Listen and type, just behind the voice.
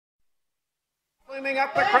Fleming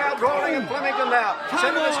up the crowd, roaring at Flemington now.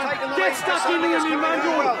 Senator's taken the lead. Get stuck in there, you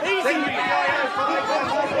mongrel. Easy. Then BIO for the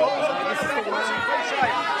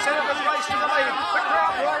Senator's race to the lead. The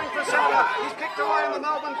crowd roaring for Senator. He's kicked away in the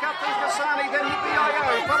Melbourne Cup from Kasani. Then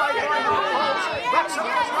BIO for the polls. But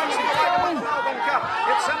Senator's racing away to win the Melbourne Cup.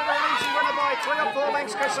 It's Senator an easy winner by 3 or 4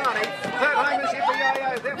 lengths. Kasani. Third home is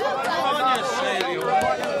BIO. Therefore,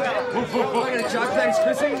 Look at a jug, thanks,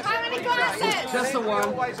 Chrissy. How many glasses? Just the one.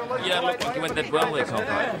 You don't look like you went that well there,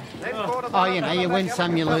 Compo. Oh, you know, you win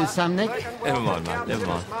some, you lose some, Nick. Never mind, mate, never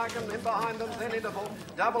mind. Behind them, then interval.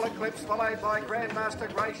 Double eclipse followed by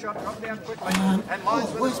Grandmaster Grey Shot. Dropped out quickly. And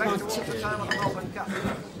linesman back towards the tail of the Melbourne Cup.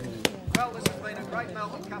 Well, this has been a great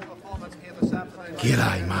Melbourne Cup performance here this afternoon.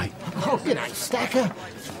 G'day, mate. Oh, g'day, Stacker.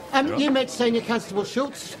 You met Senior Constable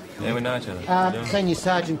Schultz? Yeah, we know each other. Senior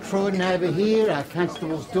Sergeant Croydon over here,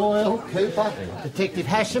 Constables Doyle, Cooper, Detective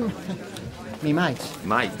Hasham. Me mates.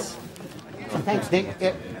 Mates. Thanks, Nick.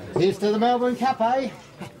 Yep. Here's to the Melbourne Cup, eh?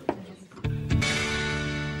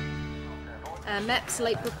 Map,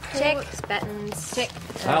 sleep reports, battens. Check.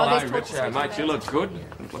 Hello, Richo, mate, you look good.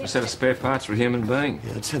 Like a set of spare parts for a human being.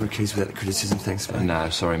 Yeah, just have a keys without the criticism, thanks, mate. No,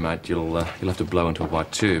 sorry, mate. You'll have to blow into a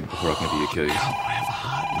white tube before I can give you your keys. Oh, I have a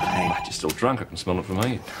heart, mate. Mate, you're still drunk. I can smell it from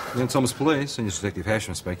here. Ian Thomas Police, Senior Detective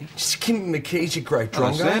Hasham speaking. Just give me my keys, you great Hello,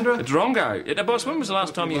 drongo. Sandra? A drongo? Yeah, boss, when was the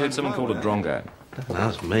last time you heard someone called a drongo? Don't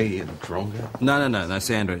ask me, a drongo. No,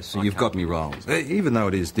 Sandra, so you've got me wrong. Even though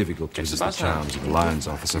it is difficult to resist the charms of a loans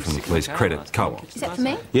officer from the police credit co-op. Is that for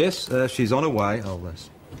me? Yes, she's on her way.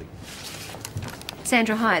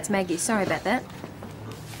 Sandra, hi, it's Maggie. Sorry about that.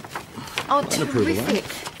 Oh, terrific.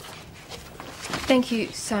 Thank you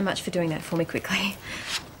so much for doing that for me quickly.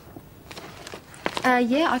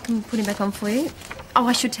 Yeah, I can put him back on for you. Oh,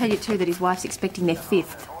 I should tell you too that his wife's expecting their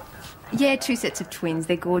 5th. Yeah, 2 sets of twins.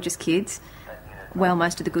 They're gorgeous kids. Well,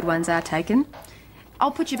 most of the good ones are taken.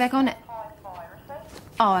 I'll put you back on it.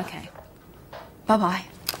 Oh, okay. Bye-bye.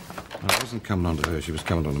 I wasn't coming on to her, she was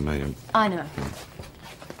coming on to me. I know.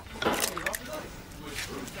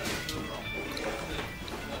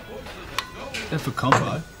 That for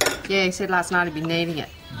Compo? Yeah, he said last night he'd be needing it.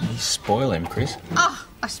 You spoil him, Chris. Oh,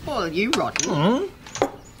 I spoiled you, rotten.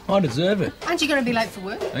 I deserve it. Aren't you going to be late for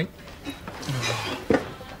work? Hey?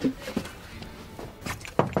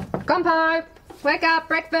 Compo, wake up,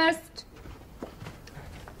 breakfast.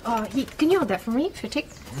 Oh, can you hold that for me for a tick?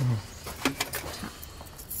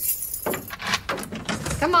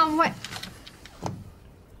 Come on, wait.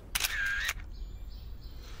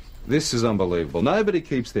 This is unbelievable. Nobody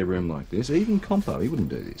keeps their room like this. Even Compo, he wouldn't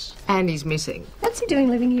do this. And he's missing. What's he doing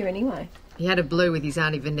living here anyway? He had a blue with his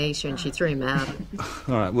auntie Venetia and she threw him out.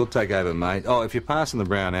 All right, we'll take over, mate. Oh, if you're passing the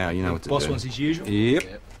brown hour, you know what to Boss do. wants his usual? Yep.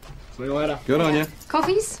 See you later. Good on you.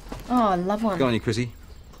 Coffees? Oh, I love one. Good on you, Chrissy.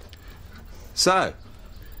 So,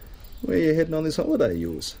 where are you heading on this holiday of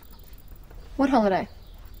yours? What holiday?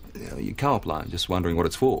 Your co-op loan, just wondering what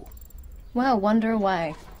it's for. Well, wander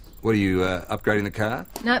away. What are you, upgrading the car?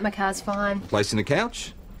 No, my car's fine. Placing the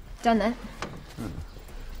couch? Done that.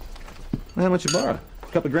 How much you borrow? A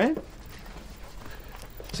couple of grand?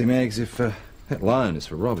 See, Mags, if that loan is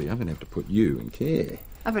for Robbie, I'm going to have to put you in care.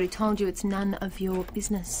 I've already told you it's none of your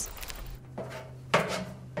business.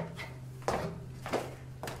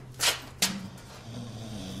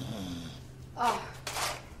 Oh.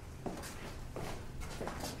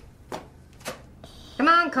 Come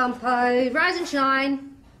on, Compo. Rise and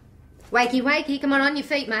shine. Wakey, wakey. Come on your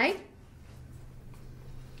feet, mate.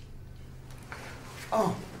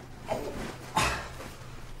 Oh.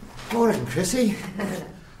 Morning, Chrissy.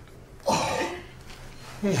 Oh.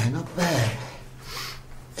 Yeah, not bad.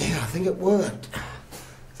 Yeah, I think it worked.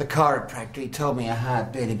 The chiropractor, he told me a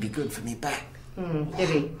hard bed would be good for me back. Did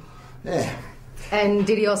he? Yeah. And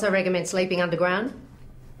did he also recommend sleeping underground?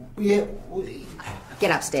 Yeah.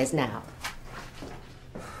 Get upstairs now.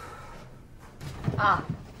 Ah,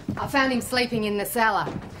 I found him sleeping in the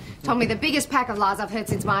cellar. Told me the biggest pack of lies I've heard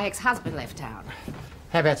since my ex-husband left town.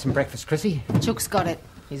 How about some breakfast, Chrissy? Chook's got it.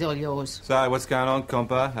 He's all yours. So, what's going on,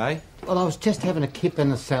 Compo, eh? Well, I was just having a kip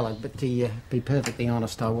and a salad, but to be perfectly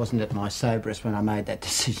honest, I wasn't at my soberest when I made that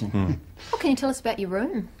decision. What can you tell us about your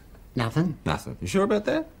room? Nothing. Nothing. You sure about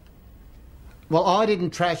that? Well, I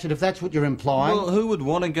didn't trash it, if that's what you're implying. Well, who would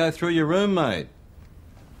want to go through your room, mate?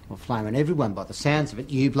 Well, flaming everyone by the sounds of it.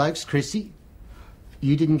 You blokes, Chrissy.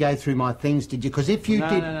 You didn't go through my things, did you? Because if you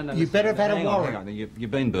did, No, you better have had a warrant. Hang on. You've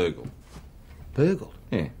been burgled. Burgled?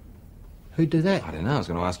 Yeah. Who'd do that? I don't know. I was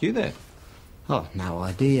going to ask you that. Oh, no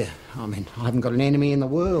idea. I mean, I haven't got an enemy in the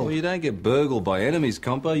world. Well, you don't get burgled by enemies,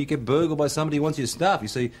 Compo. You get burgled by somebody who wants your stuff. You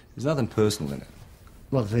see, there's nothing personal in it.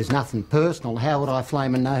 Well, if there's nothing personal, how would I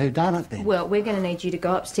flame and know who done it then? Well, we're going to need you to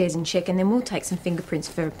go upstairs and check, and then we'll take some fingerprints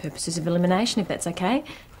for purposes of elimination, if that's okay.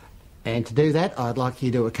 And to do that, I'd like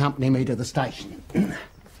you to accompany me to the station.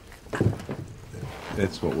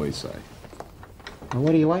 That's what we say. Well,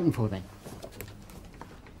 what are you waiting for then?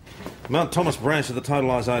 Mount Thomas branch of the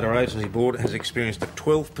Totalisator Agency Board has experienced a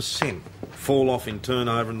 12% fall-off in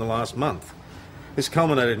turnover in the last month. This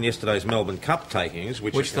culminated in yesterday's Melbourne Cup takings,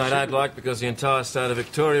 Which they don't like because the entire state of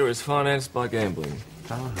Victoria is financed by gambling.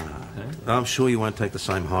 I'm sure you won't take the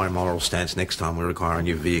same high moral stance next time we require a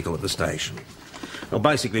new vehicle at the station. Well,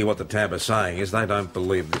 basically what the tab are saying is they don't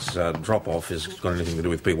believe this drop-off has got anything to do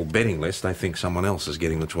with people betting less. They think someone else is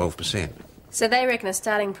getting the 12%. So they reckon a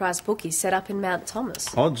starting price book is set up in Mount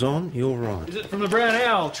Thomas. Odds on, you're right. Is it from the Brown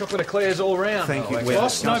Owl? Chocolate eclairs all round. Thank you.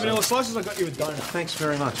 Boss, no vanilla slices, I got you a donut. Thanks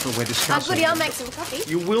very much, but we're Oh, discussing... goody, I'll make some coffee.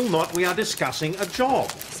 You will not. We are discussing a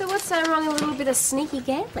job. So what's so wrong with a little bit of sneaky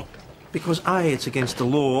gambling? Because A, it's against the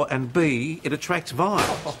law, and B, it attracts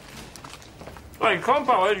violence. Hey,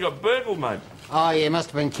 Compo, I heard you got burgled, mate. Oh, yeah,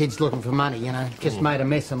 must have been kids looking for money, you know. Just made a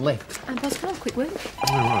mess and left. Boss, can I have a quick word?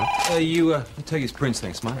 All right. You take his prints,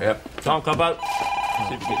 thanks, mate. Yep. Time, Compo.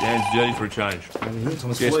 See if you get your hands dirty for a change.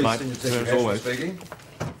 Yes, mate. As always.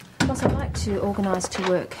 Boss, I'd like to organise to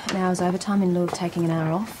work an hour's overtime in lieu of taking an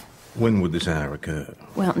hour off. When would this hour occur?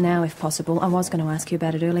 Well, now, if possible. I was going to ask you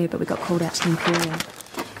about it earlier, but we got called out to the Imperial.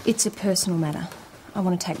 It's a personal matter. I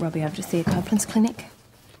want to take Robbie over to Thea Copeland's clinic.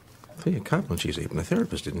 Thea Copeland, she's even a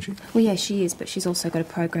therapist, isn't she? Well, yeah, she is, but she's also got a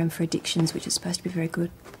program for addictions, which is supposed to be very good.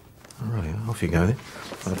 All right, off you go then.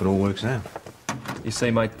 I hope it all works out. You see,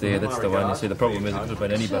 mate, there, that's the one. You see, the problem is it could have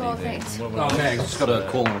been anybody Sure, there. thanks. I've just got a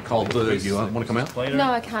call on a cold bird. You want to come out? No,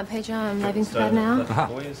 I can't, Pedro. I'm leaving for about an hour.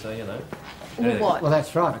 For you, so you know. Well, what? Well,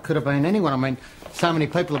 that's right. It could have been anyone. I mean, so many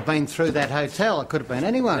people have been through that hotel. It could have been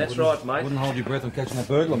anyone. That's right, mate. Wouldn't hold your breath on catching that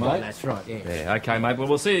burglar, mate. That's right, yeah. Yeah, OK, mate. Well,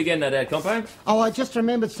 we'll see you again, no doubt, Compo. Oh, I just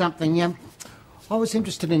remembered something. I was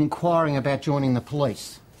interested in inquiring about joining the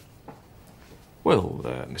police. Well,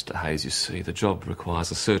 Mr Hayes, you see, the job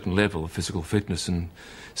requires a certain level of physical fitness, and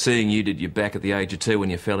seeing you did your back at the age of 2 when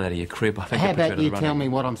you fell out of your crib, I think How I prefer about to you the tell running. me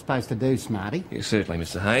what I'm supposed to do, Smarty? Yeah, certainly,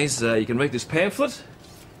 Mr Hayes. You can read this pamphlet,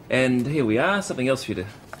 and here we are, something else for you to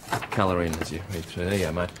colour in as you read through. There you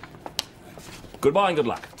go, mate. Goodbye and good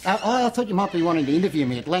luck. I thought you might be wanting to interview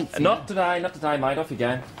me at length. Not today, mate. Off you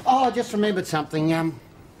go. Oh, I just remembered something. I've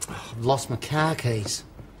lost my car keys.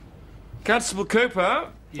 Constable Cooper,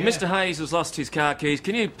 Mr Hayes has lost his car keys.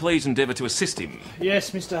 Can you please endeavour to assist him?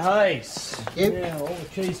 Yes, Mr Hayes. Yep. Yeah, all the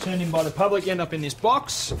keys turned in by the public end up in this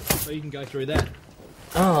box, so you can go through that.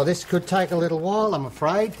 Oh, this could take a little while, I'm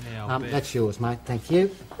afraid. Yeah, I'll bet. That's yours, mate. Thank you.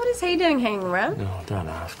 What is he doing hanging around? No, don't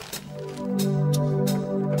ask.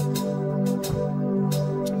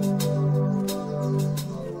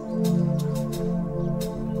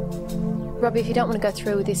 Robbie, if you don't want to go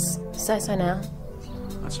through with this, say so now.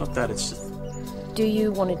 It's not that, it's... Do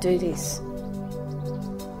you want to do this?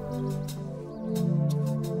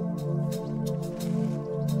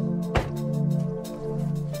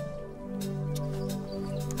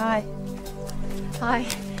 Hi. Hi.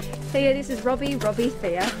 Thea, this is Robbie.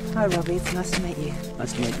 Thea. Hi, Robbie. It's nice to meet you.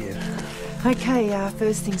 Nice to meet you. Okay,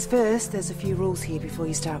 first things first, there's a few rules here before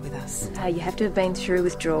you start with us. You have to have been through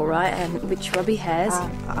withdrawal, right? And which Robbie has.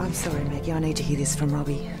 I'm sorry, Maggie. I need to hear this from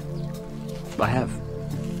Robbie. I have.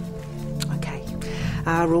 Okay.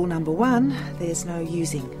 Rule number 1, there's no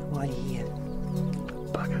using while you're here.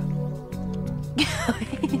 Bugger.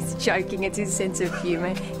 He's joking. It's his sense of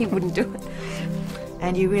humour. He wouldn't do it.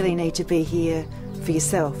 And you really need to be here for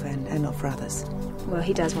yourself and not for others. Well,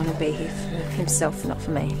 he does want to be here for himself, not for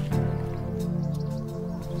me.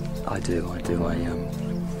 I do. I don't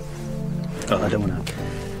want to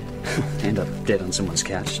end up dead on someone's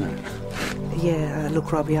couch, no. Yeah,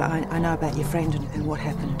 look, Robbie, I know about your friend and what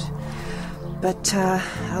happened. But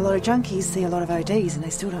a lot of junkies see a lot of ODs and they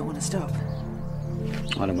still don't want to stop.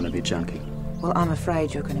 I don't want to be a junkie. Well, I'm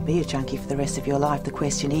afraid you're going to be a junkie for the rest of your life. The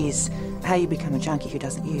question is how you become a junkie who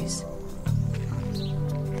doesn't use.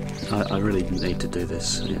 I really need to do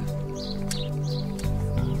this, yeah.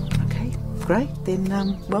 Okay, great.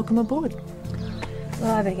 Then welcome aboard.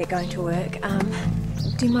 Well, I better get going to work.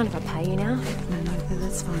 Do you mind if I pay you now? No,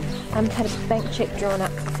 that's fine. Had a bank cheque drawn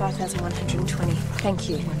up for 5,120. Thank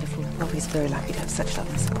you. Wonderful. Robbie's very lucky to have such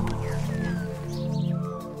lovely support.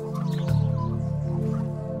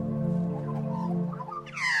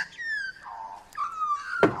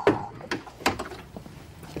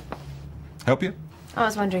 Help you? I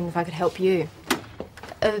was wondering if I could help you.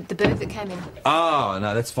 The bird that came in. Oh,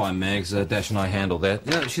 no, that's fine, Mags. Dash and I handle that.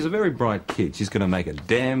 You know, she's a very bright kid. She's going to make a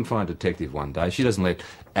damn fine detective one day. She doesn't let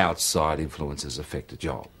outside influences affect a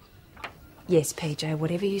job. Yes, PJ,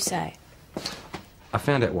 whatever you say. I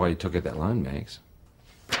found out why you took out that loan, Mags.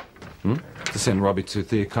 To send Robbie to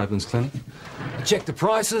Thea Copeland's clinic. I checked the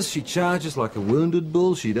prices. She charges like a wounded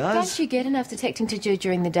bull, she does. Don't you get enough detecting to do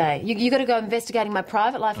during the day? You got to go investigating my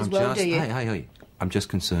private life as well, do you? Hey. I'm just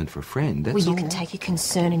concerned for a friend, that's Well, you all. can take your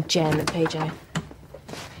concern and jam it, PJ.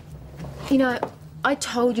 You know, I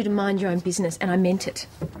told you to mind your own business, and I meant it.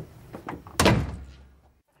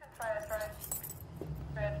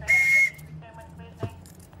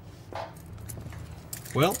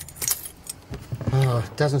 Well? Oh,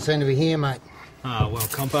 doesn't seem to be here, mate. Ah, well,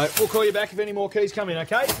 Compo, we'll call you back if any more keys come in,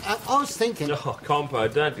 OK? I was thinking... Oh, Compo,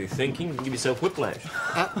 don't be thinking. Give yourself whiplash.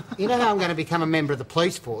 You know how I'm going to become a member of the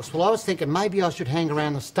police force? Well, I was thinking maybe I should hang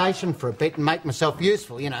around the station for a bit and make myself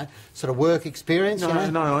useful, you know, sort of work experience, you know?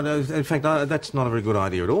 No. In fact, that's not a very good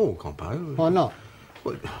idea at all, Compo. Why not?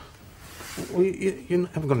 Well, you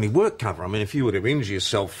haven't got any work cover. I mean, if you were to injure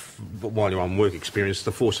yourself while you're on work experience,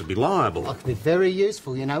 the force would be liable. I could be very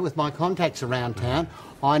useful, you know, with my contacts around town.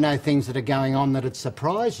 I know things that are going on that'd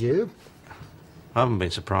surprise you. I haven't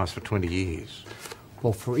been surprised for 20 years.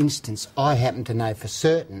 Well, for instance, I happen to know for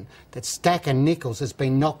certain that Stacker Nichols has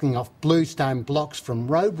been knocking off bluestone blocks from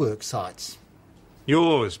roadwork sites.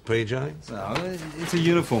 Yours, PJ? No, it's a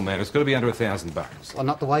uniform, man. It's got to be under $1,000. Well,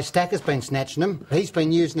 not the way Stacker's been snatching them. He's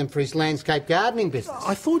been using them for his landscape gardening business.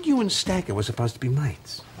 I thought you and Stacker were supposed to be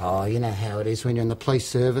mates. Oh, you know how it is when you're in the police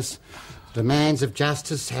service. Demands of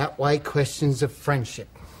justice outweigh questions of friendship.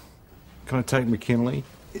 Can I take McKinley?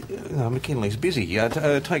 No, McKinley's busy.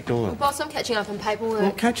 Take Doyle. Boss, I'm catching up on paperwork.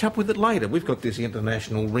 We'll catch up with it later. We've got this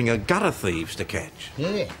international ring of gutter thieves to catch.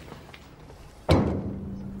 Yeah.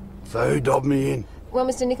 So who dobbed me in? Well,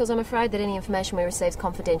 Mr. Nichols, I'm afraid that any information we receive is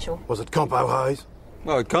confidential. Was it Compo Hayes?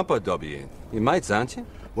 Well, Compo dob you in. You're mates, aren't you?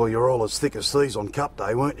 Well, you're all as thick as thieves on Cup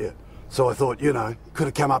Day, weren't you? So I thought, you know, could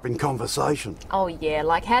have come up in conversation. Oh, yeah,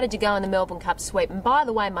 like how did you go in the Melbourne Cup sweep? And by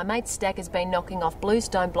the way, my mate Stacker's been knocking off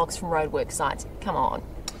bluestone blocks from roadwork sites. Come on.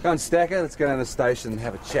 Go on, Stacker. Let's go down to the station and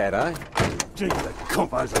have a chat, eh? Gee, the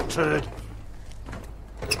Compo's a turd.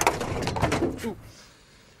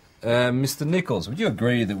 Mr. Nichols, would you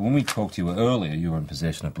agree that when we talked to you earlier, you were in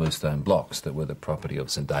possession of bluestone blocks that were the property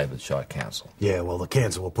of St David's Shire Council? Yeah, well, the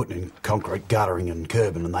council were putting in concrete guttering and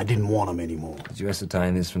curbing and they didn't want them anymore. Did you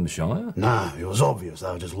ascertain this from the Shire? No, it was obvious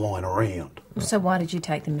they were just lying around. So why did you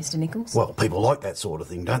take them, Mr. Nichols? Well, people like that sort of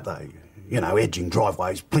thing, don't they? You know, edging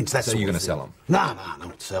driveways, plints, that So sort of thing. you're going to sell them? No,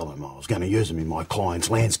 not sell them. I was going to use them in my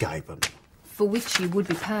client's landscaping. For which you would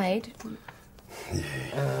be paid.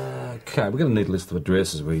 OK, we're going to need a list of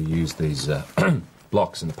addresses where you used these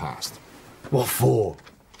blocks in the past. What for?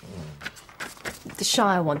 The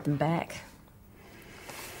Shire want them back.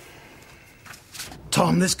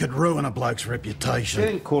 Tom, this could ruin a bloke's reputation.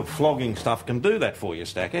 Getting caught flogging stuff can do that for you,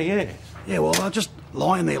 Stacker, yeah. Yeah, well, they're just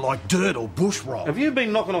lying there like dirt or bush rock. Have you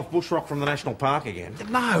been knocking off bush rock from the National Park again?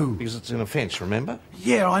 No. Because it's an offence, remember?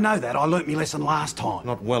 Yeah, I know that. I learnt my lesson last time.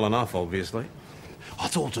 Not well enough, obviously.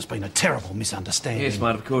 It's all just been a terrible misunderstanding. Yes,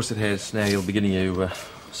 mate, of course it has. Now you'll be getting you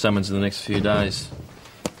summons in the next few days.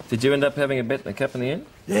 Did you end up having a bet in the cup in the end?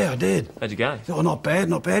 Yeah, I did. How'd you go? Oh, not bad,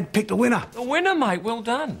 not bad. Picked a winner. A winner, mate. Well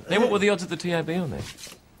done. Now, what were the odds at the TAB on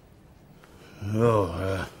that?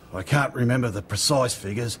 Oh, I can't remember the precise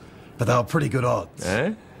figures, but they were pretty good odds.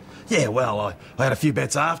 Eh? Yeah, well, I had a few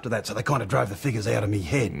bets after that, so they kind of drove the figures out of me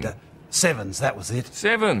head. Sevens, that was it.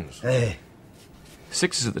 Sevens? Yeah.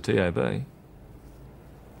 Sixes at the TAB.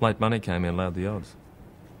 Late money came in, lowered the odds.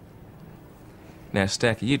 Now,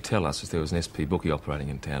 Stacker, you'd tell us if there was an SP bookie operating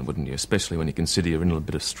in town, wouldn't you? Especially when you consider you're in a little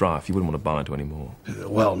bit of strife. You wouldn't want to buy into any more.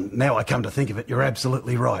 Well, now I come to think of it, you're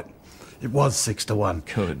absolutely right. It was 6 to 1.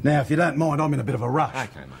 Good. Now, if you don't mind, I'm in a bit of a rush.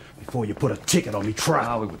 OK, mate. Before you put a ticket on me truck.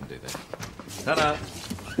 Oh, we wouldn't do that. Ta-da.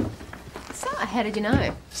 So, how did you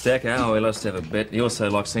know? Stacker, oh, he loves to have a bet. He also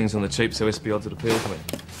likes things on the cheap, so SP odds would appeal to him.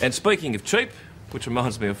 And speaking of cheap, which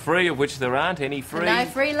reminds me of free, of which there aren't any free... No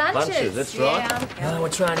free lunches. That's Yeah. right. No, we're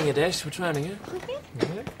training you, Dash. We're training you.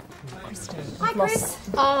 Hi, Chris.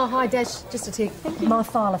 Oh, hi, Dash. Just a tick. My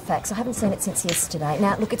file of facts. I haven't seen it since yesterday.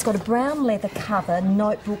 Now, look, it's got a brown leather cover,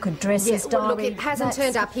 notebook, addresses, Yes, well, diary... look, it hasn't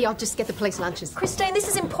turned up here. I'll just get the police lunches. Christine, this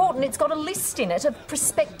is important. It's got a list in it of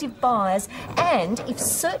prospective buyers, and if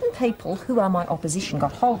certain people who are my opposition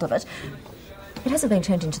got hold of it, it hasn't been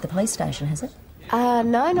turned into the police station, has it? No,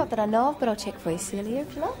 not that I know of, but I'll check for you, Celia,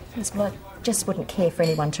 if you like. Yes, well, I just wouldn't care for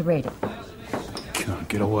anyone to read it. Can't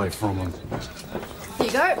get away from them. Here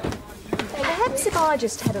you go. Perhaps if I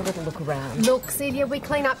just had a little look around. Look, Celia, we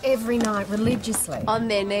clean up every night religiously. On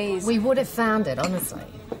their knees. We would have found it, honestly.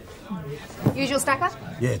 Usual stacker?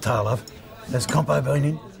 Yeah, tar, love. Has Compo been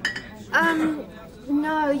in?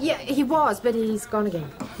 No, yeah, he was, but he's gone again.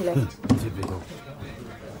 He left. Typical.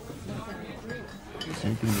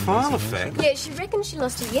 File effect? Yeah, she reckons she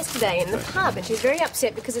lost it yesterday in the pub, and she's very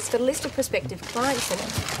upset because it's got a list of prospective clients in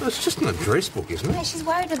it. Well, it's just an address book, isn't Yeah, it? she's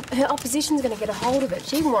worried that her opposition's going to get a hold of it.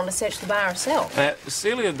 She even wanted to search the bar herself.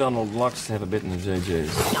 Celia Donald likes to have a bit in the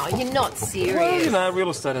GGs. No, you're not serious. Well, you know, real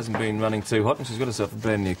estate hasn't been running too hot and she's got herself a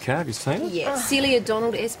brand new car. Have you seen it? Yeah, Celia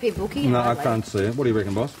Donald, SP bookie. No, I can't see it. What do you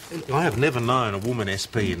reckon, boss? I have never known a woman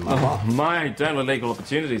SP in my life. Oh, mate, don't let equal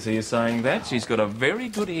opportunities hear you saying that. She's got a very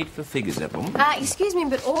good head for figures, that woman. Excuse me,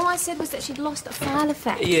 but all I said was that she'd lost a file of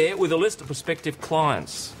facts. Yeah, with a list of prospective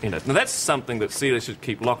clients in it. Now, that's something that Celia should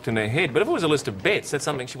keep locked in her head, but if it was a list of bets, that's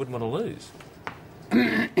something she wouldn't want to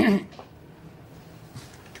lose.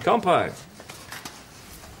 Compo.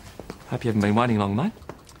 Hope you haven't been waiting long, mate.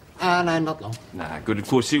 No, not long. Nah, good. Of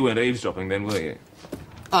course, you weren't eavesdropping then, were you?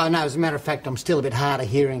 Oh, no, as a matter of fact, I'm still a bit hard of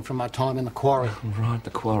hearing from my time in the quarry. Right,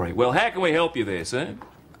 the quarry. Well, how can we help you there, sir?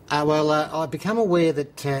 I've become aware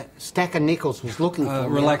that Stacker Nichols was looking for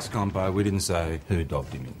me. Relax, Compo. We didn't say who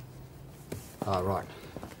dobbed him in. Oh, right.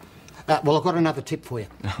 Well, I've got another tip for you.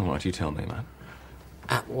 All right, you tell me,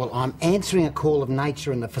 mate. Well, I'm answering a call of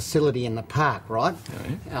nature in the facility in the park, right?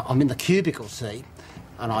 Oh, yeah? I'm in the cubicle, see,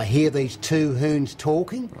 and I hear these two hoons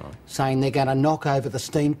talking, saying they're going to knock over the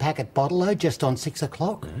steam packet bottle just on 6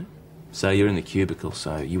 o'clock. Yeah. So you're in the cubicle,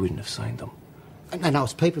 so you wouldn't have seen them. No, I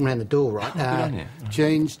was peeping around the door, right? Good on you.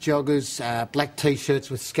 Jeans, joggers, black T-shirts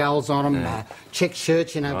with skulls on them, check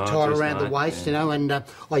shirts, tied just around the right, waist, yeah.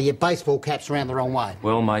 and baseball caps around the wrong way.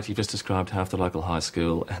 Well, mate, you've just described half the local high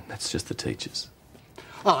school, and that's just the teachers.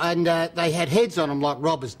 Oh, and they had heads on them like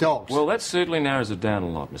robbers' dogs. Well, that certainly narrows it down a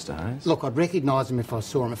lot, Mr. Hayes. Look, I'd recognise them if I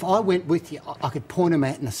saw them. If I went with you, I could point them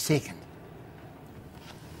out in a second.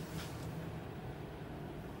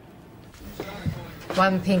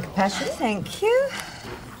 One pink passion. Thank you.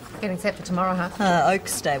 Getting set for tomorrow, huh?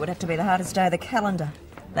 Oaks Day would have to be the hardest day of the calendar.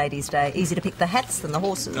 Ladies' Day, easier to pick the hats than the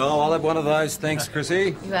horses. Oh, I'll have one of those. Thanks,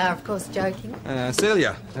 Chrissy. You are, of course, joking.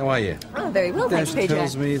 Celia, how are you? Oh, very well, thanks, Dash PJ.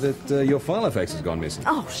 tells me that your Filofax has gone missing.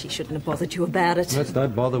 Oh, she shouldn't have bothered you about it. Let's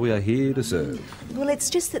don't bother. We are here to serve. Well, it's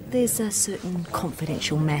just that there's a certain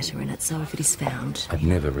confidential matter in it, so if it is found... I've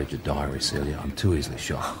never read your diary, Celia. I'm too easily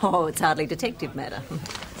shocked. Oh, it's hardly detective matter.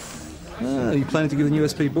 Are you planning to give the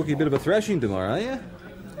USP bookie a bit of a thrashing tomorrow, are you?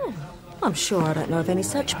 I'm sure I don't know of any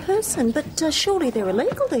such person, but surely they're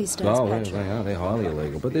illegal these days, Oh, well, Patrick. they are. They're highly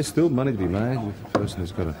illegal. But there's still money to be made with a person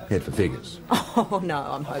who's got a head for figures. Oh, no,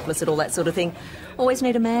 I'm hopeless at all that sort of thing. Always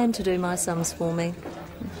need a man to do my sums for me.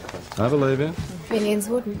 I believe you. Millions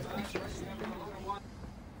wouldn't.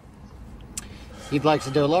 You blokes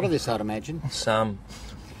do a lot of this, I'd imagine. Some.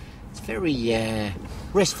 It's very,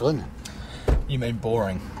 restful, isn't it? You mean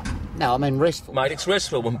boring? No, I mean restful. Mate, it's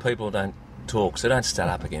restful when people don't talk, so don't start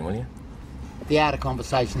up again, will you? The art of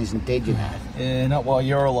conversation isn't dead, you know. Yeah, not while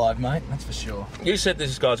you're alive, mate, that's for sure. You said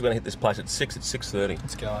this guy's going to hit this place at 6:30.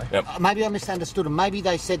 Let's go. Yep. Maybe I misunderstood them. Maybe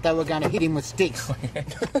they said they were going to hit him with sticks.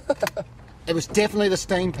 It was definitely the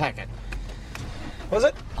steam packet. Was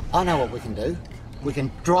it? I know what we can do. We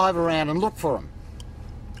can drive around and look for them.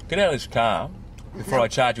 Get out of this car before I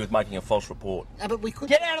charge you with making a false report. No, but we could...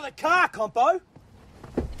 Get out of the car, Compo!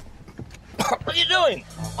 What are you doing?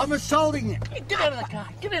 I'm assaulting you. Get out of the car.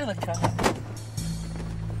 Get out of the car.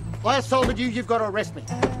 I assaulted you, you've got to arrest me.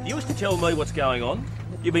 You used to tell me what's going on.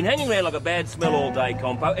 You've been hanging around like a bad smell all day,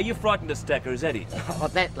 Compo. Are you frightened of Stacker, is that it? Oh,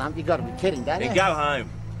 that lump, you've got to be kidding, don't you? Then go home.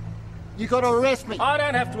 You've got to arrest me. I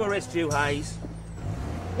don't have to arrest you, Hayes.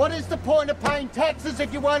 What is the point of paying taxes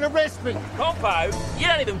if you won't arrest me? Compo, you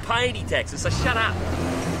don't even pay any taxes, so shut up.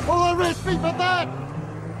 Well, arrest me for that!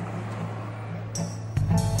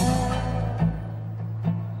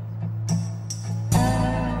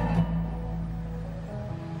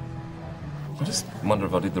 I just wonder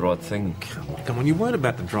if I did the right thing. Come on, you weren't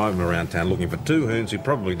about to drive him around town looking for two hoons who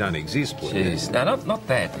probably don't exist, were you? Jeez, no, not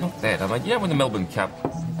that. I mean, you know when the Melbourne Cup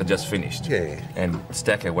had just finished? Yeah. And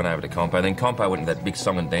Stacker went over to Compo, then Compo went into that big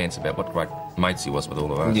song and dance about what great mates he was with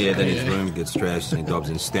all of us. Yeah, then his room gets trashed and he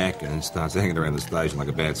dobs in Stacker and starts hanging around the station like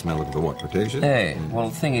a bad smell looking for what, protection? Yeah, well,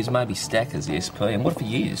 the thing is, maybe Stacker's the SP, and what if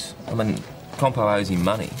he is? I mean, Compo owes him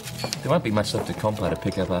money. There won't be much left to Compo to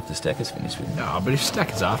pick up after Stacker's finished with him. No, but if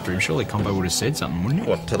Stacker's after him, surely Compo would have said something, wouldn't he?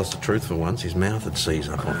 What, tell us the truth for once? His mouth had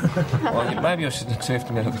seized up on him. Well, yeah, maybe I shouldn't have turfed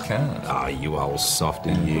him out of the car. Oh, you old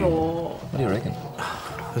softy, you. What do you reckon?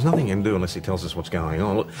 There's nothing you can do unless he tells us what's going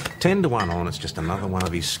on. Look, 10 to 1 on, it's just another one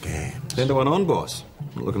of his scams. 10 to 1 on, boss.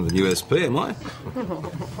 Not looking at the USP, am I?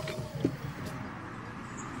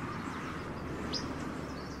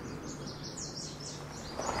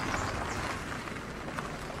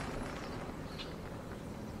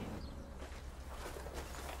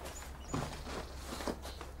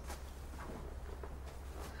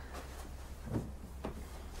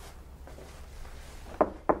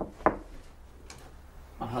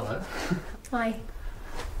 Oh, hello. Hi.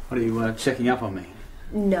 What are you checking up on me?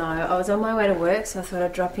 No, I was on my way to work, so I thought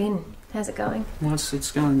I'd drop in. How's it going? Well,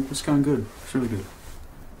 it's going good. It's really good.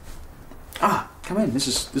 Ah, come in. This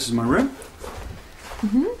is my room.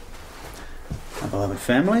 Mm-hmm. My beloved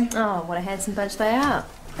family. Oh, what a handsome bunch they are.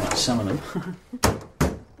 Some of them.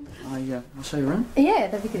 I'll show you around. Yeah,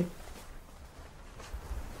 that'd be good.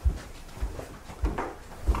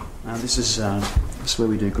 This is where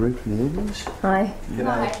we do group in the evenings. Hi.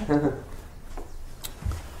 Hi.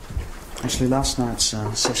 Actually, last night's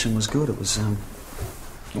session was good. It was,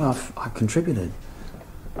 well, I contributed.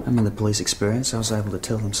 I mean, the police experience, I was able to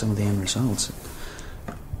tell them some of the end results.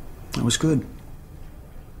 It was good.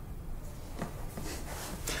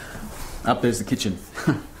 Up there's the kitchen.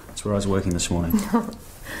 That's where I was working this morning.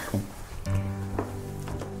 Cool.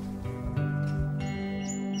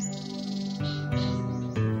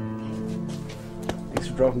 Thanks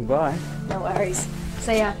for dropping by. No worries.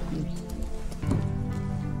 See ya.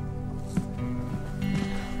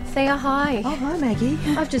 Thea, hi. Oh, hi, Maggie.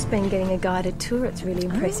 I've just been getting a guided tour. It's really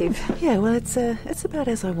impressive. Oh, yeah, well, it's about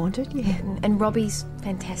as I wanted, yeah. And Robbie's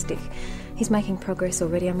fantastic. He's making progress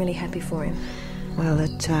already. I'm really happy for him. Well,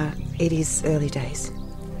 it is early days.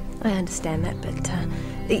 I understand that,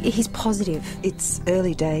 but he's positive. It's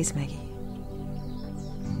early days, Maggie.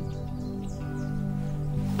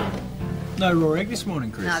 No raw egg this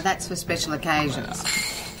morning, Chris. No, that's for special occasions.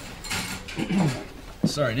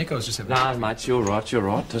 Sorry, Nick, I was just having... No, mate, you're right.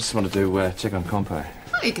 I just wanted to check on Compo.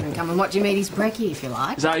 Well, you can come and watch him eat his brekkie if you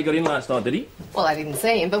like. Zoe got in last night, did he? Well, I didn't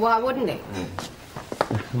see him, but why wouldn't he?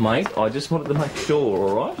 Mate, I just wanted to make sure,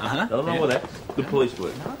 all right? Uh-huh. Nothing wrong with that. Good police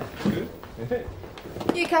work. Good.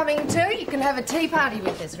 You coming too? You can have a tea party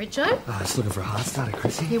with us, Richo. Oh, just looking for a heart starter,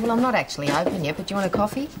 Chrissy. Yeah, well, I'm not actually open yet, but do you want a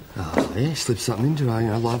coffee? Oh, yeah, slip something into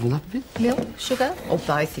her, liven it up a bit. Milk, sugar, or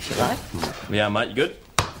both if you like. Yeah, mate, you good?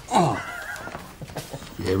 Oh.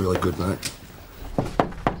 Yeah, really good, mate.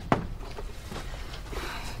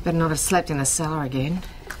 Better not have slept in the cellar again.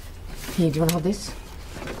 Here, do you want to hold this?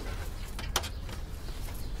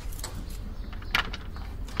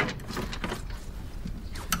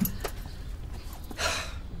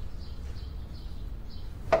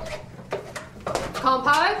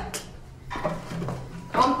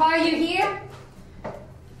 Compo, you here?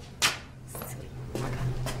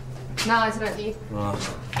 No, it's not you. Right.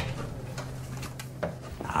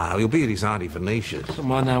 He'll be at his auntie Venetia's.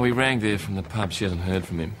 Well, no, we rang there from the pub. She hasn't heard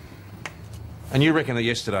from him. And you reckon that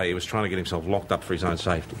yesterday he was trying to get himself locked up for his own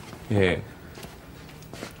safety? Yeah.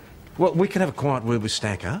 Well, we can have a quiet word with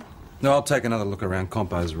Stacker. No, I'll take another look around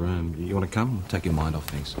Compo's room. You want to come? Take your mind off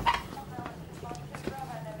things.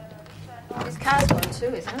 This car's gone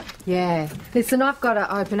too, isn't it? Yeah. Listen, I've got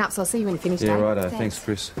to open up, so I'll see you when you finish. Yeah, Dave. righto. Thanks,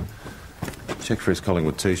 Chris. Check for his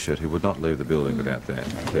Collingwood T-shirt. He would not leave the building without that.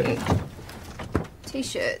 There.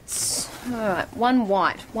 T-shirts. All right, one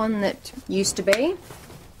white, one that used to be,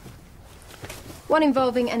 one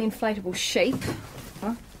involving an inflatable sheep.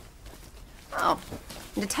 Huh? Oh,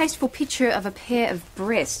 and a tasteful picture of a pair of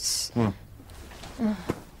breasts.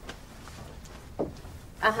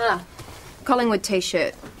 Uh-huh. Collingwood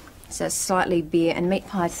T-shirt. So slightly beer and meat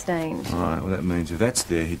pie stained. All right, well, that means if that's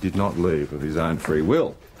there, he did not leave of his own free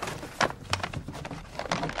will.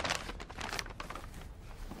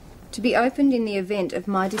 To be opened in the event of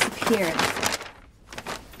my disappearance.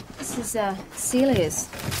 This is, Celia's.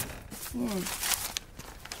 Yeah.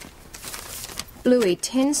 Bluey,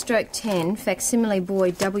 10/10, facsimile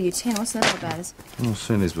boy W10. What's that all about? Well, I've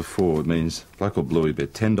seen this before. It means local Bluey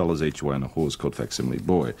bet $10 each way on a horse called Facsimile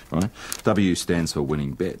Boy, right? W stands for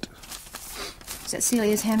winning bet. Is that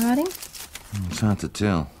Celia's handwriting? It's hard to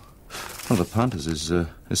tell. One of the punters is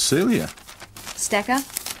Celia. Stacker?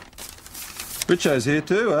 Richo's here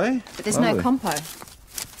too, eh? But there's Lovely. no compo.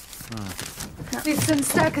 Listen,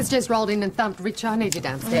 Stacker's just rolled in and thumped Rich. I need you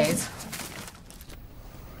downstairs.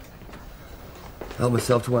 Help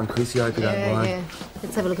myself to one, Chrissy, I hope you don't mind. Yeah.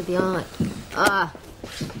 Let's have a look at the eye. Ah.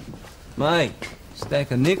 Mate,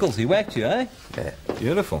 stack of nickels. He whacked you, eh? Yeah.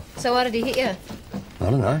 Beautiful. So why did he hit you? I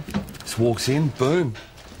don't know. Just walks in, boom.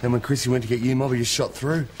 Then when Chrissy went to get you, Mobby just shot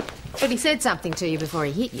through. But he said something to you before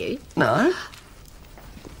he hit you. No.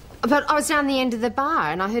 But I was down the end of the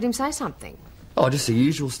bar and I heard him say something. Oh, just the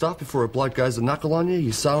usual stuff before a bloke goes to knuckle on you.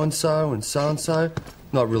 You so-and-so and so-and-so.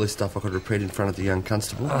 Not really stuff I could repeat in front of the young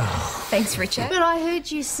constable. Thanks, Richard. But I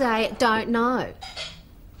heard you say, don't know.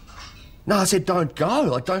 No, I said don't go.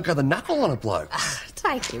 Like, don't go the knuckle on a bloke.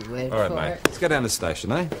 Take your word All right, for mate. it. Let's go down to the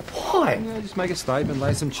station, eh? Why? Yeah, just make a statement,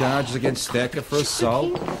 lay some charges against Stacker for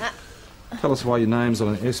assault. Tell us why your name's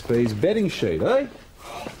on an SP's betting sheet, eh?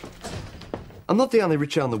 I'm not the only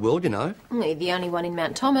Richo in the world, you know. You're the only one in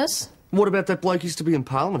Mount Thomas. What about that bloke who used to be in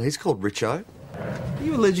Parliament? He's called Richo. Are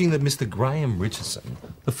you alleging that Mr. Graham Richardson,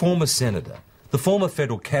 the former senator, the former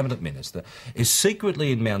federal cabinet minister, is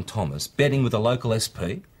secretly in Mount Thomas betting with a local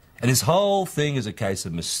SP? And his whole thing is a case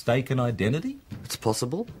of mistaken identity? It's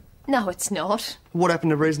possible. No, it's not. What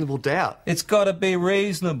happened to reasonable doubt? It's got to be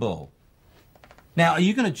reasonable. Now, are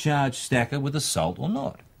you going to charge Stacker with assault or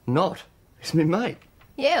not? Not. He's my mate.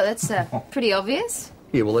 Yeah, that's pretty obvious.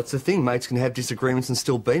 Yeah, well, that's the thing. Mates can have disagreements and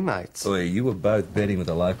still be mates. Oh, you were both betting with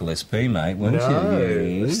a local SP, mate, weren't No,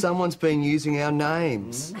 you? Yeah. someone's been using our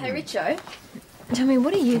names. Hey, Richo, tell me,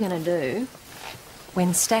 what are you going to do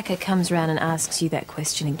when Stacker comes round and asks you that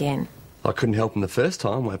question again? I couldn't help him the first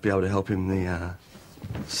time. Won't be able to help him the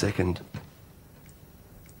second.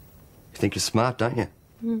 You think you're smart, don't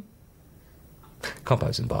you?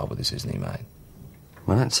 Compo's involved with this, isn't he, mate?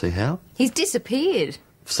 I don't see how. He's disappeared.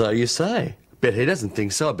 So you say. Bet he doesn't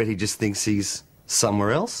think so. I bet he just thinks he's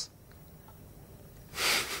somewhere else.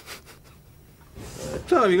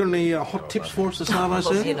 So, have you got any hot tips for us this time,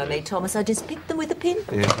 Well, you know me, Thomas. I just picked them with a pin.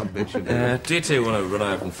 Yeah, I bet you Do you two want to run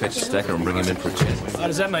over and fetch Stacker and bring him in for a chat? Oh,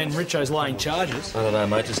 does that mean Richo's laying charges? I don't know,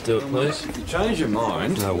 mate. Just do it, please. If you change your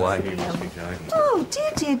mind... No way. Oh,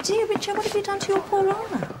 dear, Richard, what have you done to your poor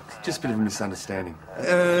honour? Just a bit of a misunderstanding.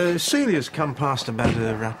 Celia's come past about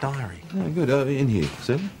her diary. Oh, good. In here,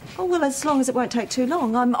 see? Oh, well, as long as it won't take too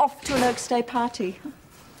long. I'm off to an Oaks Day party.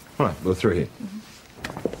 Right, we're through here.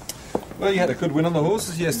 Well, you had a good win on the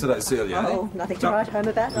horses yesterday, Celia. Oh, nothing to write home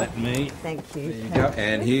about. Let me. Thank you. There you go.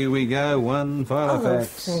 And here we go. One Filofax.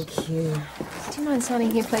 Thank you. Do you mind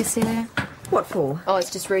signing here, please, Celia? What for? Oh,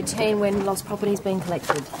 it's just routine when lost property's been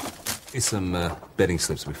collected. Here's some betting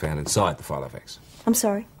slips we found inside the Filofax. I'm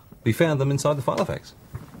sorry. We found them inside the Filofax.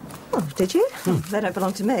 Oh, did you? They don't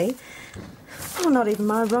belong to me. Oh, not even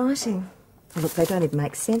my writing. Oh, look, they don't even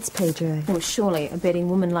make sense, PJ. Well, surely a betting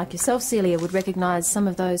woman like yourself, Celia, would recognise some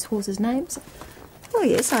of those horses' names. Oh,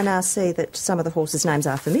 yes, I now see that some of the horses' names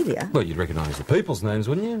are familiar. Well, you'd recognise the people's names,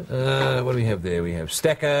 wouldn't you? What do we have there? We have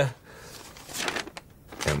Stacker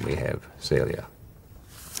and we have Celia.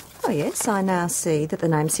 Oh, yes, I now see that the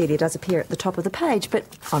name Celia does appear at the top of the page, but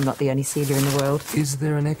I'm not the only Celia in the world. Is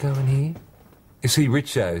there an echo in here? You see,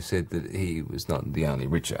 Richo said that he was not the only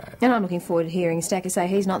Richo. And I'm looking forward to hearing Stacker say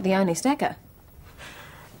he's not the only Stacker.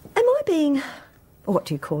 Am I being... what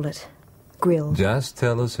do you call it? Grilled? Just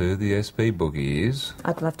tell us who the SP bookie is.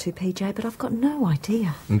 I'd love to, PJ, but I've got no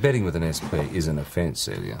idea. And betting with an SP is an offence,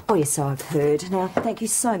 Celia. Oh, yes, so I've heard. Now, thank you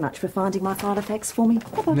so much for finding my Filofax for me.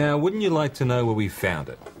 Bye-bye. Now, wouldn't you like to know where we found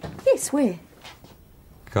it? Yes, where?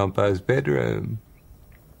 Compo's bedroom.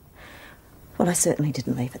 Well, I certainly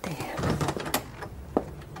didn't leave it there.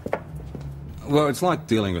 Well, it's like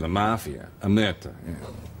dealing with a mafia, a murder. Yeah.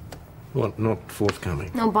 What, not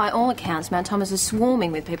forthcoming? Oh, by all accounts, Mount Thomas is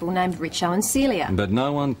swarming with people named Richo and Celia. But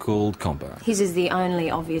no one called Compo. His is the only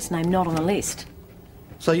obvious name not on the list.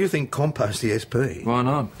 So you think Compo's the SP? Why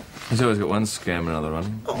not? He's always got one scam and another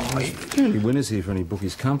running. Only winners here for any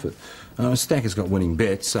bookie's comfort. Stacker's got winning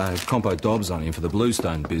bets, so Compo dobs on him for the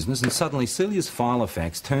Bluestone business, and suddenly Celia's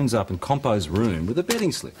Filofax turns up in Compo's room with the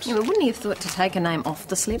betting slips. Yeah, but wouldn't he have thought to take a name off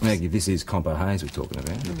the slips? Maggie, this is Compo Hayes we're talking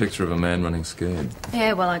about. A picture of a man running scared.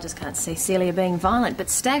 Yeah, well, I just can't see Celia being violent, but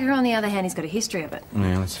Stacker, on the other hand, he's got a history of it.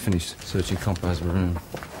 Now, let's finish searching Compo's room.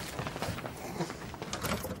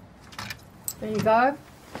 There you go.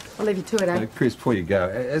 I'll leave you to it, eh? Chris, before you go,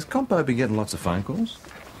 has Compo been getting lots of phone calls?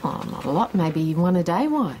 Oh, not a lot. Maybe one a day.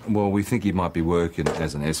 Why? Well, we think he might be working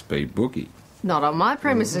as an SP bookie. Not on my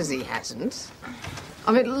premises, he hasn't.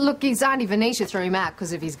 I mean, look, his Auntie Venetia threw him out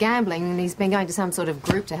because of his gambling, and he's been going to some sort of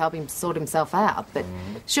group to help him sort himself out. But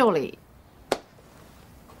surely...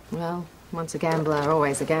 Well, once a gambler,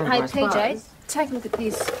 always a gambler, Hey, I suppose. PJ, take a look at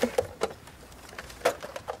this.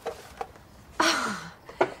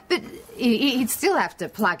 But he'd still have to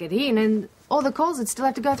plug it in, and all the calls would still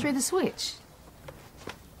have to go through the switch.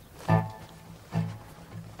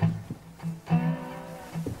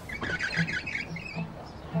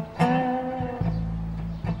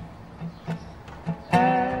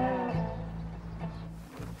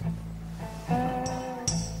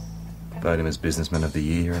 Vote him as Businessman of the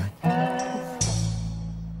Year, eh?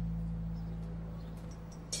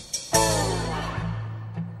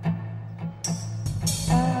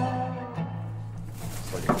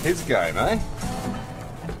 His game, eh?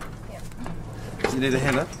 Does he need a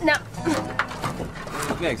hand up? No.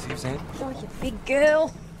 Thanks, you saying? Oh, you big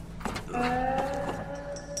girl. You're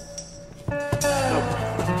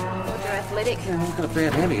athletic. Yeah, I've got a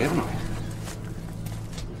bad hammy, haven't I?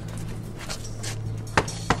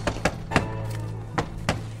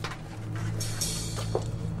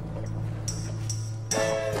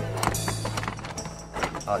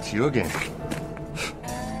 Oh, it's you again.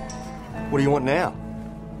 What do you want now?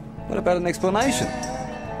 What about an explanation?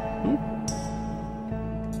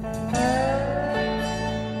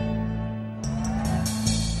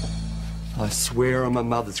 I swear on my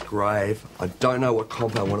mother's grave, I don't know what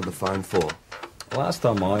compo wanted the phone for. Last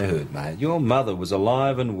time I heard, mate, your mother was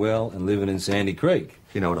alive and well and living in Sandy Creek.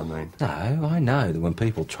 You know what I mean? No, I know that when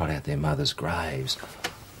people trot out their mother's graves,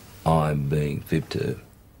 I'm being fibbed to.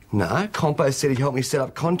 No, Compo said he'd help me set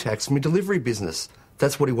up contacts for my delivery business.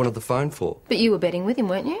 That's what he wanted the phone for. But you were betting with him,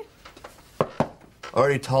 weren't you? I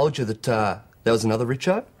already told you that there was another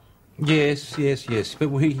Richo? Yes. But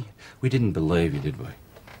we didn't believe you, did we?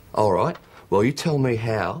 All right. Well, you tell me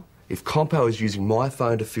how, if Compo is using my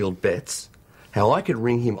phone to field bets, how I could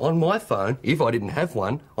ring him on my phone, if I didn't have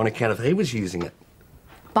one, on account of he was using it.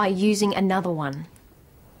 By using another one.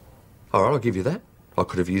 All right, I'll give you that. I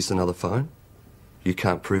could have used another phone. You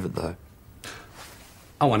can't prove it, though.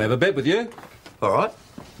 I want to have a bet with you. All right.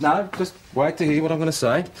 No, just wait to hear what I'm going to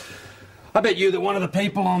say. I bet you that one of the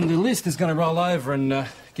people on the list is going to roll over and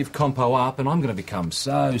give Compo up, and I'm going to become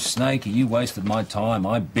so snaky. You wasted my time.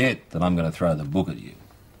 I bet that I'm going to throw the book at you.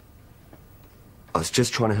 I was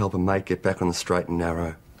just trying to help a mate get back on the straight and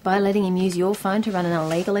narrow. By letting him use your phone to run an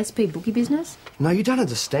illegal SP bookie business? No, you don't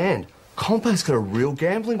understand. Compo's got a real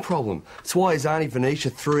gambling problem. That's why his auntie Venetia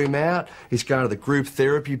threw him out. He's going to the group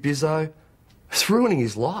therapy bizzo. It's ruining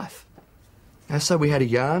his life. And so we had a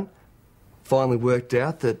yarn. Finally worked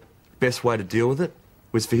out that the best way to deal with it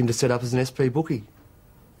was for him to set up as an SP bookie.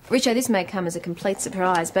 Richo, this may come as a complete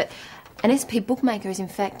surprise, but an SP bookmaker is in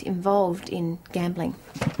fact involved in gambling.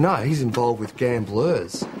 No, he's involved with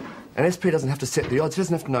gamblers. And SP doesn't have to set the odds, he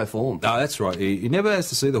doesn't have to know form. No, that's right. He never has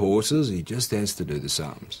to see the horses, he just has to do the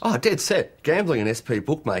sums. Oh, dead set. Gambling and SP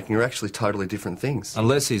bookmaking are actually totally different things.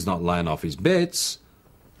 Unless he's not laying off his bets,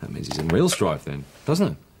 that means he's in real strife then,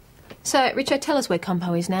 doesn't it? So, Richo, tell us where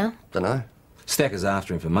Compo is now. Dunno. Stacker's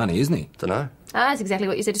after him for money, isn't he? Dunno. Ah, that's exactly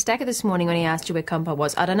what you said to Stacker this morning when he asked you where Compo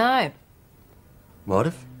was. I don't know. Might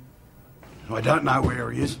have. I don't know where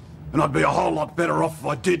he is, and I'd be a whole lot better off if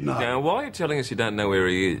I did know. Now, why are you telling us you don't know where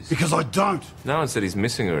he is? Because I don't. No one said he's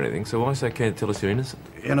missing or anything, so why so keen to tell us you're innocent?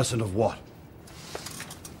 Innocent of what?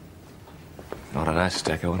 I don't know,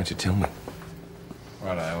 Stacker. Why don't you tell me?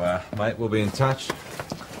 Righto, mate, we'll be in touch.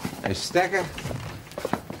 Hey, Stacker.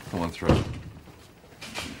 Come on through.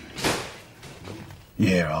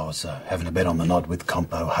 Yeah, I was having a bet on the nod with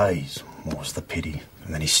Compo Hayes. More's the pity.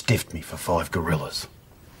 And then he stiffed me for 5 gorillas.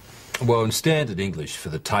 Well, in standard English for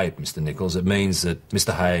the tape, Mr. Nichols, it means that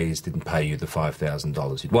Mr. Hayes didn't pay you the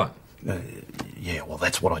 $5,000 you'd won. Yeah, well,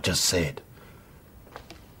 that's what I just said.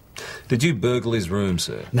 Did you burgle his room,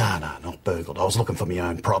 sir? No, not burgled. I was looking for my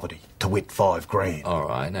own property, to wit $5,000. All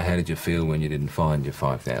right. Now, how did you feel when you didn't find your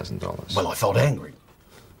 $5,000? Well, I felt angry.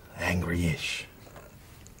 Angry-ish.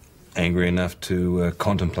 Angry enough to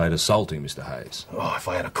contemplate assaulting Mr. Hayes? Oh, if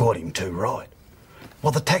I had caught him too right.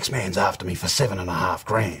 Well, the taxman's after me for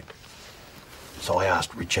 $7,500. So I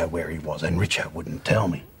asked Richo where he was, and Richo wouldn't tell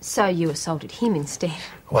me. So you assaulted him instead?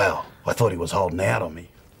 Well, I thought he was holding out on me.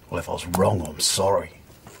 Well, if I was wrong, I'm sorry.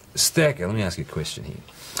 Stacker, let me ask you a question here.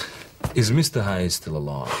 Is Mr. Hayes still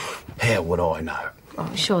alive? How would I know?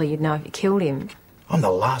 Oh, surely you'd know if you killed him. I'm the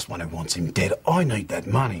last one who wants him dead. I need that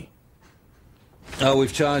money. Oh,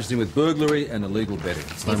 we've charged him with burglary and illegal betting.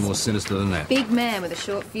 It's no more sinister than that. Big man with a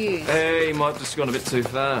short fuse. Hey, he might have just gone a bit too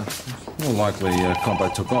far. More likely Compo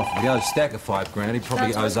took off. If he owes Stacker $5,000, he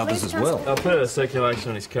probably owes others as well. I'll put a circulation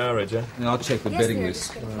on his car, Reg. And I'll check the betting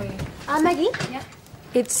list. Maggie? Yeah?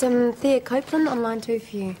 It's Thea Copeland on line 2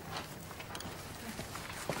 for you.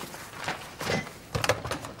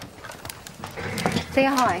 Thea,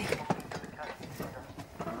 hi.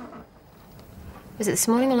 Was it this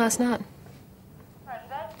morning or last night?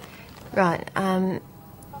 Right,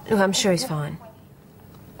 look, I'm sure he's fine.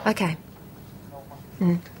 Okay.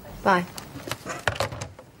 Bye.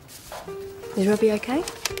 Is Robbie okay?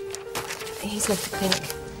 He's left the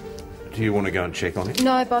clinic. Do you want to go and check on him?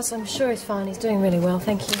 No, boss, I'm sure he's fine. He's doing really well,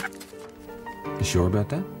 thank you. You sure about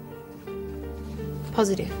that?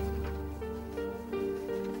 Positive.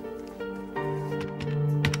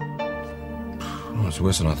 Oh, it's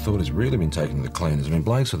worse than I thought. He's really been taken to the cleaners. I mean,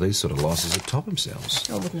 blokes with these sort of losses would top themselves.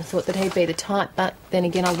 I wouldn't have thought that he'd be the type, but then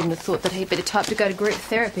again, I wouldn't have thought that he'd be the type to go to group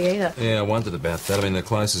therapy either. Yeah, I wondered about that. I mean, the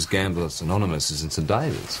closest gambler that's anonymous is in St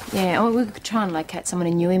David's. Yeah, oh, we could try and locate someone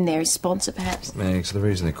who knew him there, his sponsor perhaps. Max, the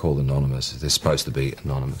reason they're called anonymous is they're supposed to be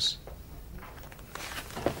anonymous.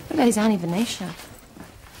 What about his Auntie Venetia?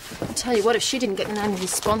 I'll tell you what, if she didn't get the name of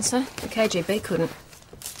his sponsor, the KGB couldn't.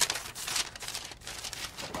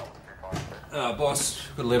 Boss,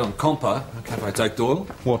 got a lead on Compo, Cafe Take Doyle.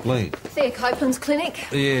 What lead? Thea Copeland's clinic.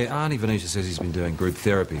 Yeah, Auntie Venetia says he's been doing group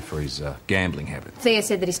therapy for his gambling habit. Thea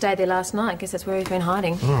said that he stayed there last night. Guess that's where he's been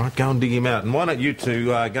hiding. All right, go and dig him out. And why don't you two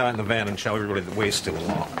go in the van and show everybody that we're still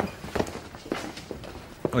alive?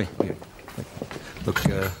 Oh, yeah. Look, if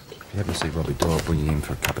you happen to see Robbie Doyle, bring him in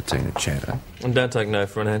for a cup of tea and a chat, eh? And don't take no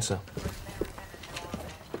for an answer.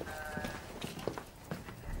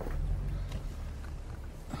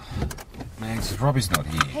 Mags, if Robbie's not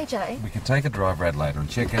here... Hey, Jay. We can take a drive round later and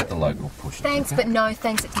check out the local push. Thanks, but no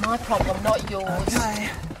thanks. It's my problem, not yours. Okay.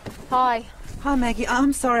 Hi. Hi, Maggie.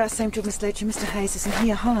 I'm sorry I seem to have misled you. Mr Hayes isn't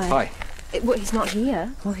here. Hi. Hi. Well, he's not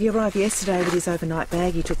here. Well, he arrived yesterday with his overnight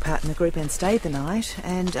bag. He took part in the group and stayed the night.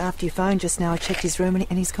 And after you phoned just now, I checked his room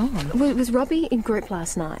and he's gone. Was Robbie in group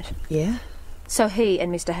last night? Yeah. So he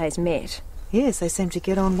and Mr Hayes met? Yes, they seem to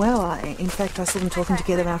get on well. In fact, I saw them talking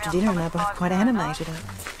together after dinner and they were both quite animated.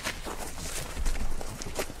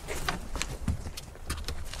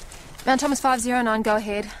 Mount Thomas 509, go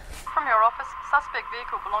ahead. From your office, suspect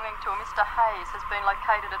vehicle belonging to a Mr Hayes has been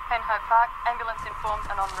located at Penhope Park. Ambulance informed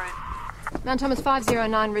and en route. Mount Thomas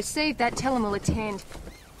 509, received that. Tell him we'll attend.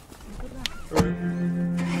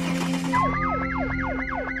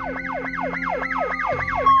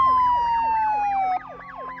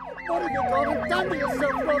 What have you gone and done to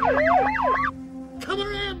yourself, Robbie? Come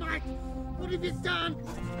around, mate! What have you done?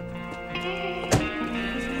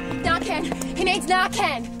 Narcan! He needs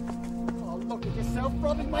Narcan! Look at yourself,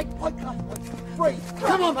 Robbie, mate. Breathe.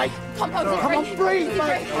 Come on, mate. Come on, breathe,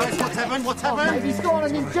 mate. What's happened? What's Oh, mate, he's gone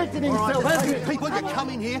and injected himself, hasn't he? People that come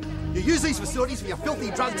in here, you use these facilities for your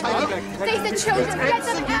filthy drug taking. These are children. Get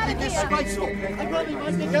them out of here. Hey, Robbie,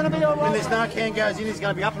 mate, you're going to be all right. When this Narcan goes in, he's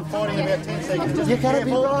going to be up and fighting in about 10 seconds. Just You're be going to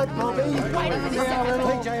be careful. right, Robbie.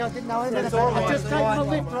 PJ, I didn't know anything about it. I just taken a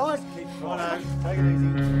lift, right? Take it easy.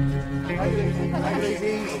 Take it easy. Take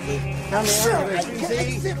it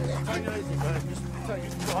easy. Come down. Easy. Easy. You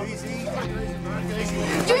promised me!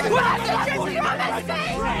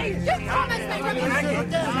 You promised me, Robbie!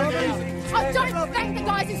 Oh, don't thank the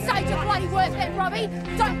guys who saved your bloody work then, Robbie!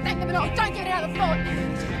 Don't thank them at all! Don't get out of the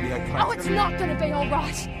thought! Oh, it's not going to be all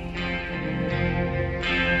right!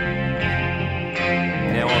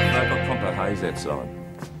 Now I've got Compo Hayes outside.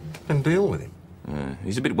 And deal with him.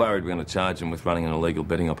 He's a bit worried we're going to charge him with running an illegal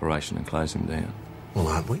betting operation and close him down. Well,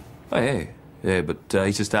 aren't we? Oh, yeah. Yeah, but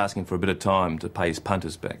he's just asking for a bit of time to pay his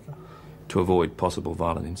punters back to avoid possible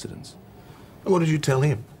violent incidents. What did you tell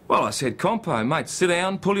him? Well, I said, Compo, mate, sit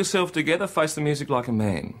down, pull yourself together, face the music like a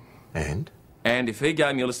man. And? And if he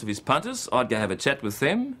gave me a list of his punters, I'd go have a chat with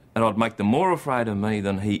them and I'd make them more afraid of me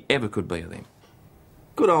than he ever could be of them.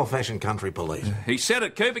 Good old-fashioned country police. He said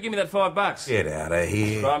it, Cooper, give me that $5. Get out of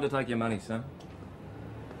here. Time to take your money, son.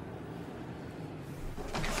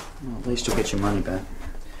 Well, at least you'll get your money back.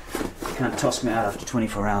 You can't toss me out after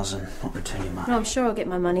 24 hours and not return your money. No, I'm sure I'll get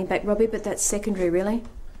my money back, Robbie, but that's secondary, really.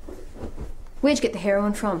 Where'd you get the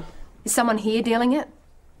heroin from? Is someone here dealing it?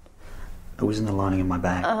 It was in the lining of my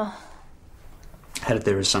bag. Oh. Had it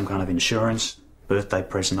there as some kind of insurance, birthday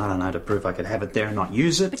present, I don't know, to prove I could have it there and not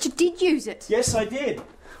use it. But you did use it. Yes, I did.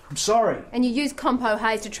 I'm sorry. And you used Compo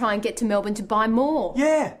Hayes to try and get to Melbourne to buy more.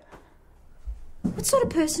 Yeah. What sort of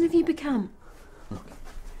person have you become?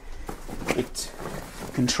 It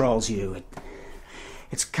controls you.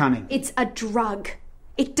 It's cunning. It's a drug.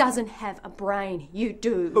 It doesn't have a brain. You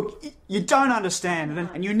do. Look, you don't understand it,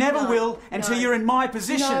 and you never will until you're in my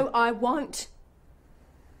position. No, I won't.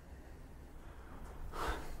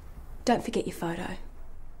 Don't forget your photo.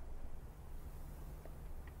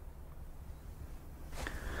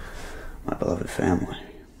 My beloved family.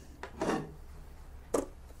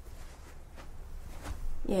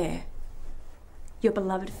 Yeah. Your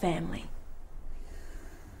beloved family.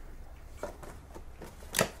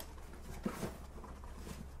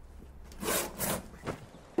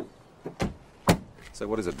 So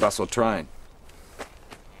what is it, bus or train?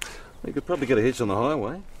 You could probably get a hitch on the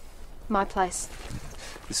highway. My place.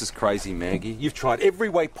 This is crazy, Maggie. You've tried every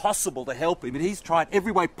way possible to help him, and he's tried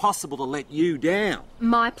every way possible to let you down.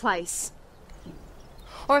 My place.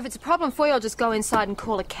 Or if it's a problem for you, I'll just go inside and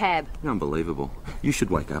call a cab. Unbelievable. You should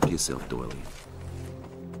wake up to yourself, Doily.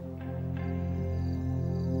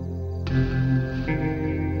 Can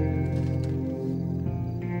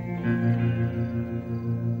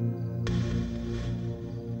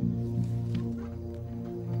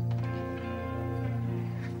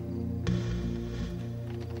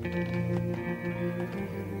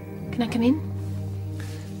I come in?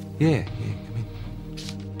 Yeah, come in.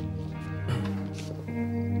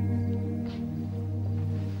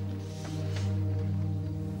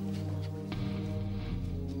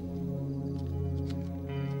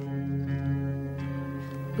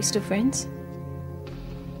 We still friends?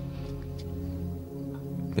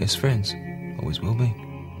 Best friends. Always will be.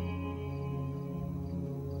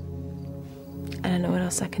 I don't know what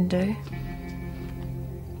else I can do.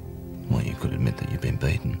 Well, you could admit that you've been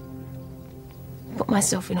beaten. Put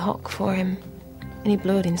myself in hock for him, and he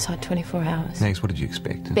blew it inside 24 hours. Max, what did you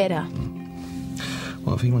expect? Better.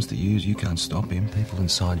 Well, if he wants to use, you can't stop him. People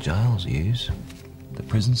inside jails use. The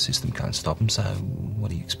prison system can't stop him, so what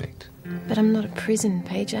do you expect? But I'm not a prison,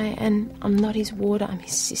 PJ, and I'm not his warder. I'm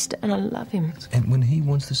his sister, and I love him. And when he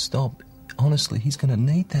wants to stop, honestly, he's going to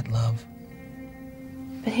need that love.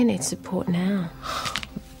 But he needs support now.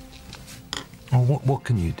 Well, what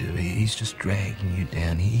can you do? He's just dragging you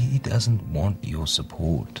down. He doesn't want your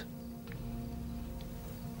support.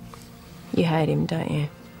 You hate him, don't you?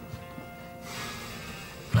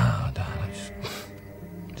 No, I don't.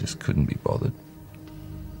 I just couldn't be bothered.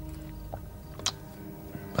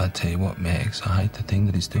 I tell you what, Max, I hate the thing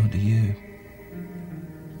that he's doing to you.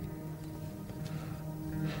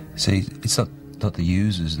 See, it's not the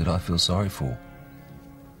users that I feel sorry for.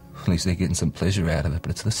 At least they're getting some pleasure out of it,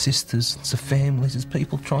 but it's the sisters, it's the families, it's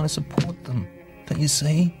people trying to support them. Don't you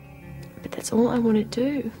see? But that's all I want to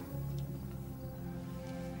do.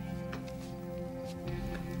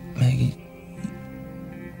 Maggie,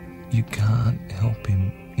 you can't help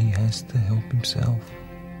him. He has to help himself.